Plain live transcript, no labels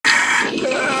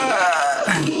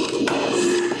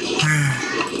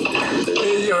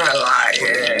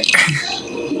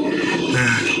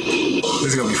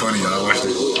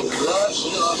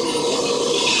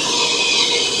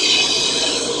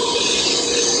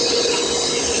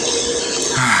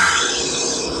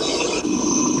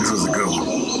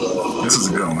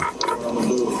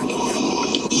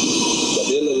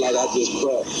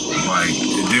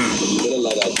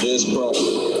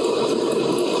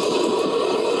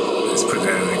Let's put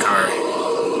that in the car.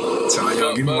 Tell her,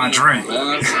 yo, give me my drink.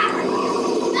 Little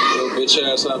bitch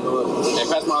ass up. Hey,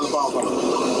 pass my other phone for me.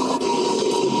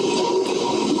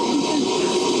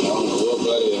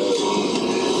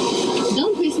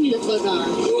 Don't piss me the fuck off.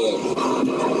 What?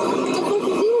 What the fuck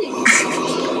is this?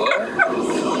 What?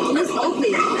 Let's open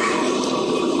it. I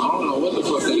don't know what the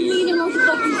fuck that You is. don't even know what the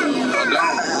fuck this is. I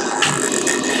don't.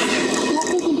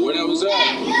 Where that was at?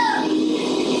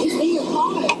 It's in your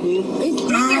car. It's in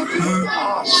your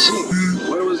car. Oh, shit.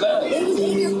 Where was that? It was in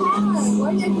your car.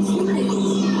 Where did you see it?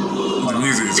 The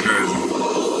music is crazy.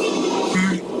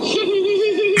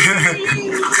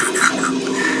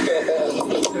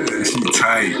 She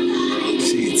tight.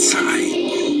 She tight.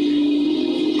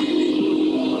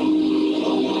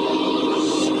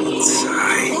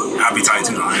 Tight. I'll be tight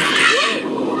too, though.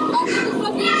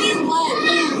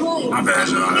 My bad,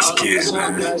 y'all. That's kids,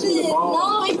 man. No,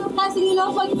 ain't no plastic in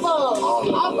no fucking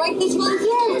phone. I'll break this phone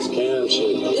here. That's Cam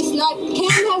shit. It's not,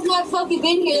 Cam has not fucking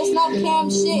been here. That's not Cam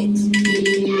shit.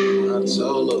 I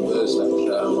told her this. I'm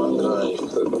driving my car.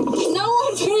 No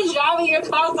one's been driving your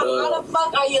car, so how the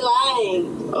fuck are you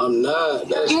lying? I'm not.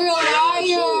 That's You're a Cam liar.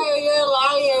 shit. You're a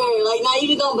liar. Like, now you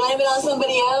just gonna blame it on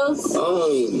somebody else? I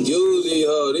don't use these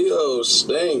hoes. These hoes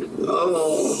stink.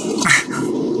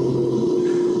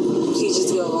 She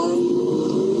just gonna lie.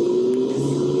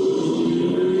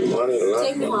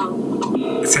 Take me home.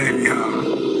 Take me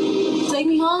home. Take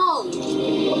me home.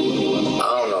 I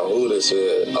don't know who this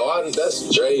is. Oh, that's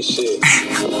Dre shit. I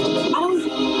don't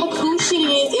know what who shit it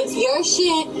is. It's your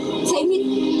shit. Take me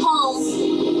home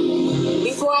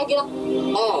before I get up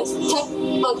ass. Take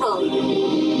me home.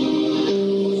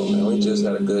 Man, we just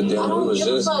had a good day. We was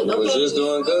just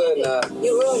doing good now.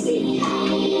 You ruined it.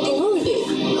 You ruined it.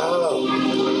 How?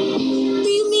 What do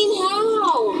you mean how?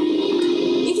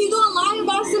 If you gonna lie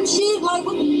about some shit, like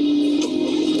what?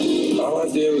 All I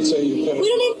did was tell you. We don't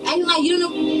even, and like, you don't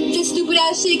know where this stupid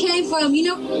ass shit came from. You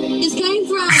know, this came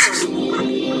from.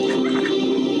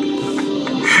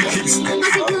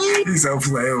 He's so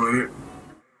playing with it.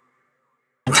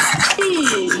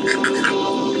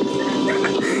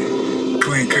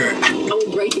 Clean cut. I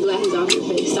will break the glasses off your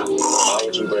face. Stop. Why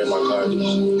would you break my car?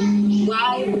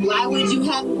 Why would you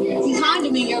have some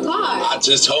condom in your car? I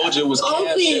just told you it was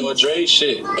Cam shit or Dre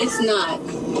shit. It's not.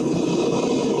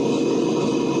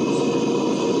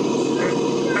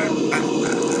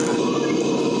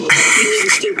 You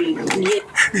stupid. Yeah.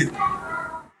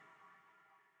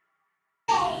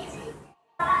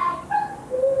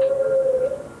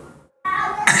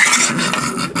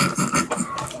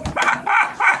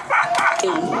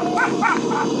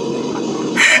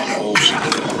 Oh shit.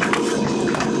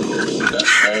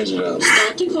 That's crazy though.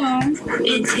 Start the car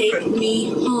and take me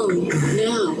home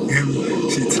now.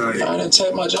 She tight. I didn't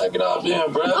take my jacket off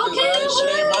then, bro. Okay, Cause that shit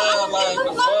ain't mine. Like,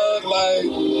 the fuck? Like,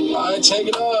 I ain't take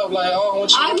it off. Like, I don't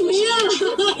want you I will.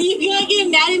 You gonna get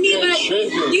mad at me? But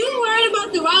you worried about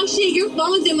the wrong shit. Your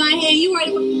phone's in my hand. You worried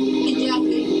about the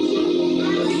jacket.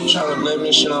 You trying to blame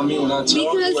this shit on me when I told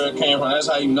you where it came from. That's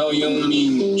how you know you don't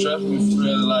even trust me for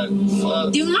real. Like,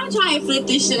 fuck. Do not try and flip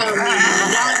this shit on me.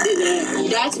 Don't do that.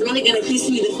 That's really gonna piss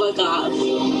me the fuck off.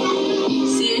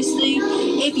 Seriously?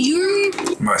 If you're...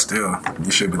 But still,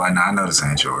 you should be like, nah, I know this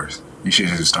ain't yours. You should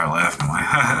just start laughing like,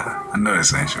 I know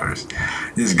this ain't yours.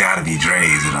 This gotta be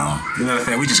Dre's, you know. You know what I'm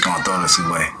saying? We just gonna throw this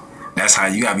away. That's how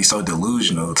you gotta be so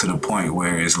delusional to the point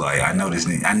where it's like, I know this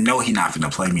nigga, I know he not finna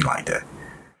play me like that.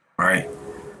 Right?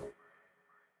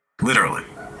 Literally.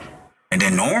 And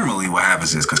then normally what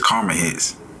happens is, because karma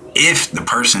hits, if the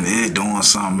person is doing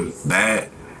something bad,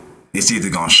 it's either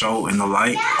gonna show in the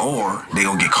light or they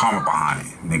gonna get karma behind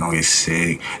it. They gonna get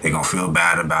sick. They gonna feel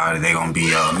bad about it. They gonna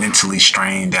be mentally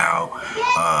strained out.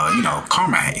 You know,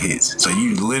 karma hits. So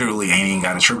you literally ain't even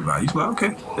got to trip about it. You be like,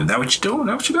 okay, is that what you're doing? Is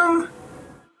that what you're doing?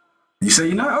 You say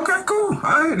you're not? Okay, cool.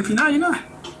 All right. If you're not, you're not.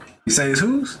 You say it's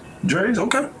whose? Dre's?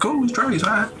 Okay, cool. It's Dre's. All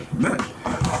right. Bet.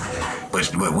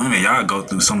 But women, y'all go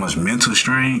through so much mental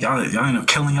strain. Y'all end up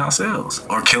killing yourselves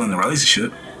or killing the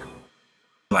relationship.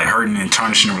 Like hurting and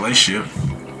tarnishing the relationship.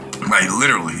 Like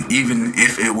literally, even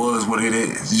if it was what it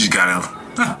is, you just gotta,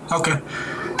 okay,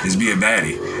 just be a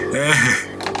baddie.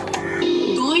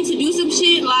 Going to do some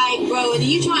shit like, bro, whether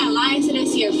you trying to lie to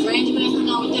this to your friends, you been hung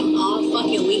out with them all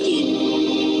fucking weekend.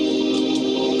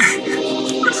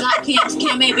 It's not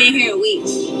Cam ain't been here in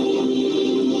weeks.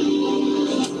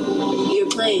 You're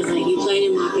playing, like you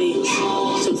playing in my face.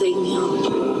 So take me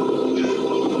home.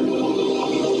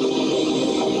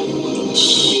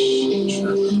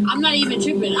 I'm not even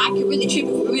tripping. I can really trip if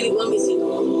you really want me to.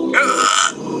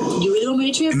 You really want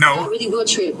me to trip? No. I really will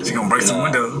trip. She gonna break some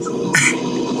windows. Don't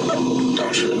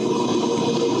trip.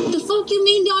 What the fuck you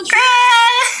mean don't trip?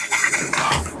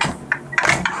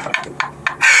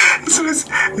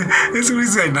 That's what we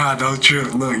say. Nah, don't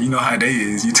trip. Look, you know how they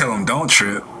is. You tell them don't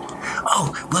trip.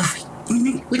 Oh, well,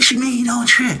 what you mean don't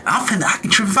trip? I can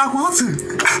trip if I want to.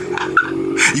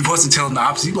 You supposed to tell them the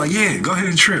opposite. You like, yeah, go ahead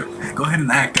and trip. Go ahead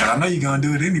and act out. I know you're gonna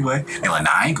do it anyway. They're like,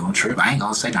 nah, I ain't gonna trip. I ain't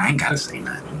gonna say nothing. I ain't gotta say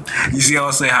nothing. You see how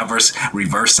I say how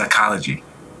reverse psychology?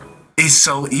 It's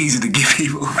so easy to get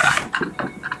people.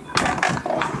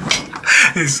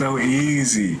 It's so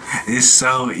easy. It's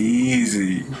so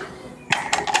easy.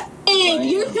 Hey,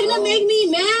 you're finna make me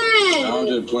mad. I'm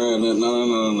just playing that. No.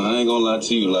 I ain't gonna lie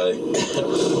to you. Like,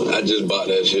 I just bought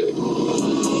that shit.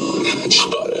 I just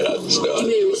bought that. I just got it.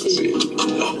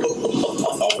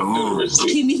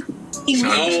 Give me.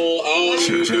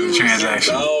 Show the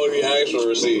transaction. I only asked for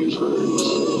receipts.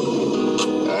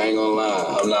 I ain't gonna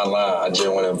lie. I'm not lying. I just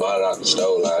went and bought it out the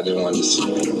store. Like, I just wanted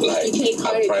to, like,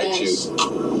 I pranked you.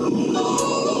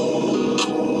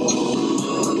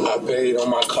 I paid on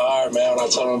my car, man. When I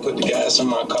told him to put the gas in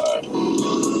my car. So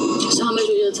how much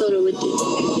was your total with it?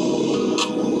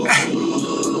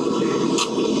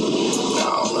 I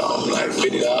don't know, like $50.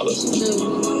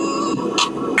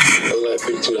 It was like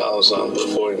 $52 something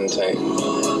before it in the tank.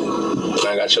 And I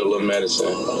got your little medicine.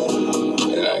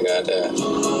 And I got that.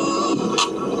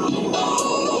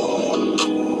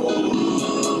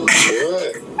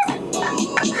 What?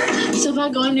 So if I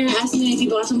go in there and ask him if he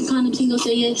bought some condoms, he gonna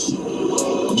say yes?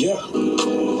 Yeah.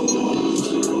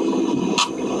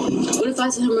 What if I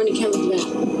tell him run the cameras back?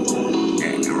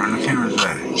 Yeah, run the cameras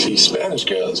back. These Spanish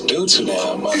girls do too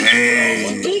damn much.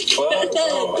 Hey. What the fuck,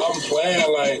 bro? I'm playing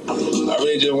like, I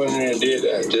really just went in there and did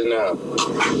that just now.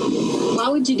 Why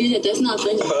would you do that? That's not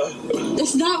funny.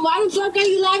 That's not. Why the fuck are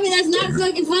you laughing? That's not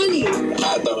fucking funny.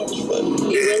 I thought it was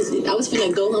funny. It wasn't. I was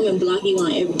finna go home and block you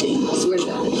on everything. I swear to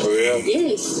God. For real?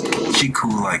 Yes. She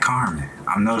cool like Carmen.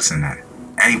 I'm noticing that.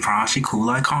 Hey, Prom, she cool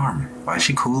like Carmen. Why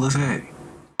she cool as heck?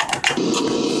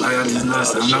 I just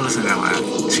noticed. I'm noticing that. Like,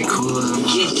 she cool as a What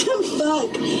the fuck?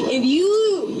 If you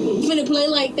finna play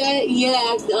like that,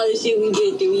 yeah, after all the shit we've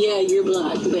been through, yeah, you're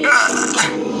blocked, babe.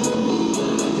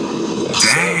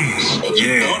 Dang.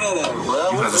 Yeah.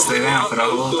 You have to stay down for the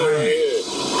whole thing.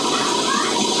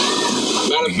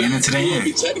 Beginning to the end. To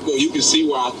be technical, you can see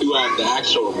where I threw out the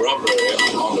actual rubber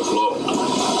on the floor.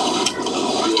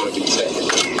 You want to be technical.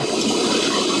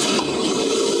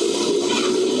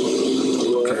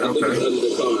 Okay.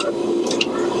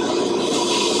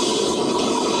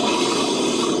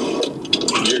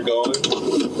 You're going?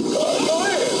 Go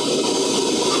ahead.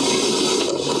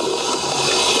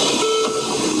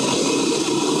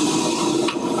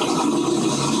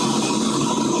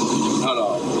 Hold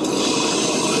on.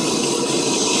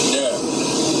 Yeah.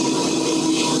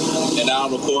 And now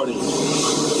I'm recording.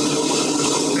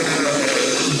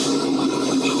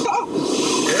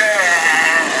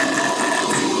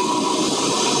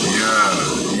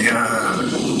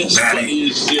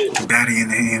 Daddy in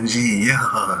the AMG, yeah.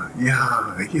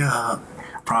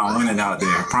 Prom winning out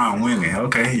there. Prom winning.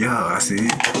 Okay, yeah, I see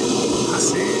it.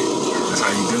 That's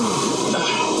how you do it.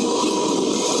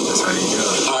 That's how you do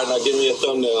it. All right, now give me a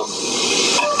thumbnail.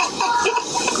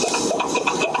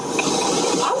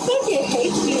 I fucking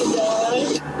hate you, dog.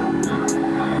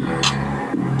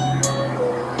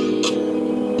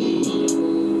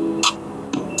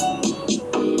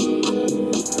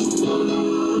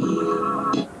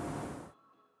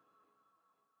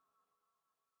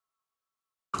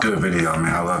 Good video,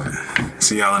 man. I love it.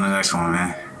 See y'all in the next one,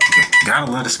 man.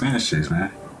 Gotta love the Spanish chicks,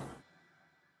 man.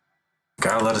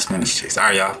 Gotta love the Spanish chicks. All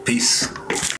right, y'all. Peace.